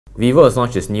Vivo has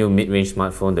launched its new mid-range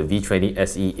smartphone, the V20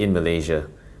 SE, in Malaysia.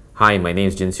 Hi, my name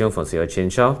is Jin Seong from Soya Chin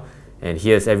Chow, and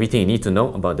here's everything you need to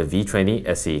know about the V20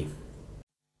 SE.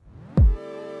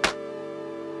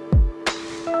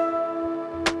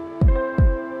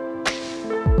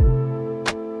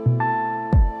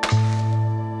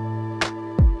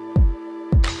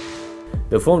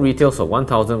 The phone retails for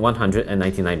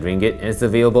 1,199 ringgit and is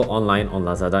available online on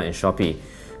Lazada and Shopee.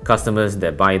 Customers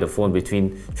that buy the phone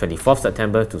between 24th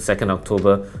September to 2nd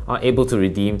October are able to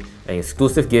redeem an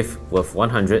exclusive gift worth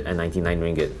 199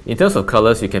 ringgit. In terms of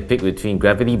colors, you can pick between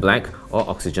Gravity Black or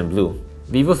Oxygen Blue.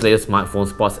 Vivo's latest smartphone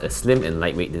sports a slim and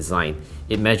lightweight design.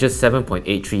 It measures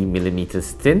 7.83mm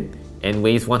thin and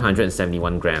weighs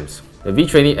 171 grams. The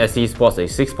V20 SE sports a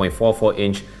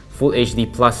 6.44-inch Full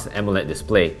HD Plus AMOLED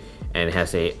display and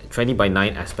has a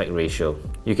 20:9 aspect ratio.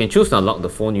 You can choose to unlock the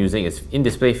phone using its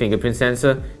in-display fingerprint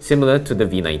sensor, similar to the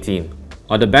V19.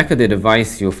 On the back of the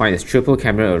device, you'll find its triple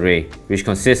camera array, which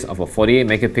consists of a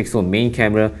 48-megapixel main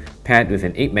camera paired with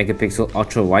an 8-megapixel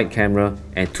ultra-wide camera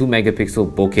and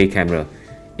 2-megapixel bokeh camera.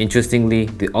 Interestingly,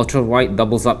 the ultra-wide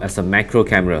doubles up as a macro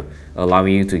camera,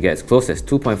 allowing you to get as close as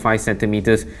 2.5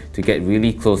 centimeters to get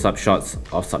really close-up shots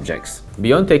of subjects.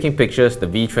 Beyond taking pictures, the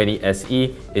V20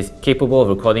 SE is capable of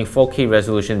recording 4K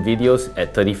resolution videos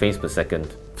at 30 frames per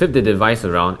second. Flip the device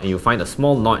around and you'll find a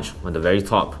small notch on the very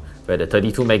top where the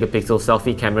 32-megapixel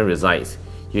selfie camera resides.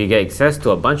 You get access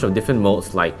to a bunch of different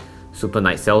modes like Super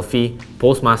Night Selfie,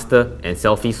 Postmaster, and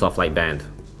Selfie Soft Light Band.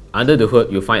 Under the hood,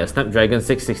 you'll find a Snapdragon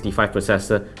 665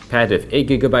 processor paired with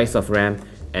 8GB of RAM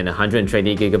and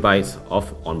 128GB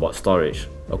of onboard storage.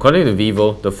 According to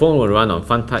Vivo, the phone will run on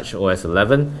FunTouch OS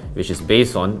 11, which is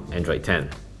based on Android 10.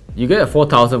 You get a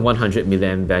 4100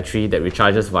 mAh battery that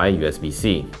recharges via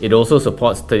USB-C. It also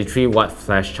supports 33W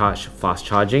flash charge fast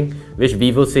charging, which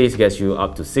Vivo says gets you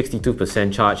up to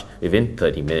 62% charge within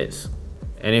 30 minutes.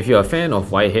 And if you're a fan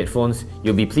of wired headphones,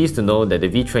 you'll be pleased to know that the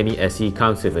V20 SE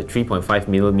comes with a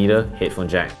 3.5mm headphone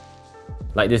jack.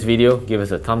 Like this video, give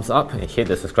us a thumbs up and hit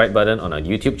the subscribe button on our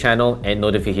YouTube channel and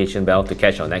notification bell to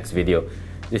catch our next video.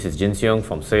 This is Jin Seong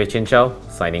from Soya Chin Chow,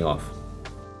 signing off.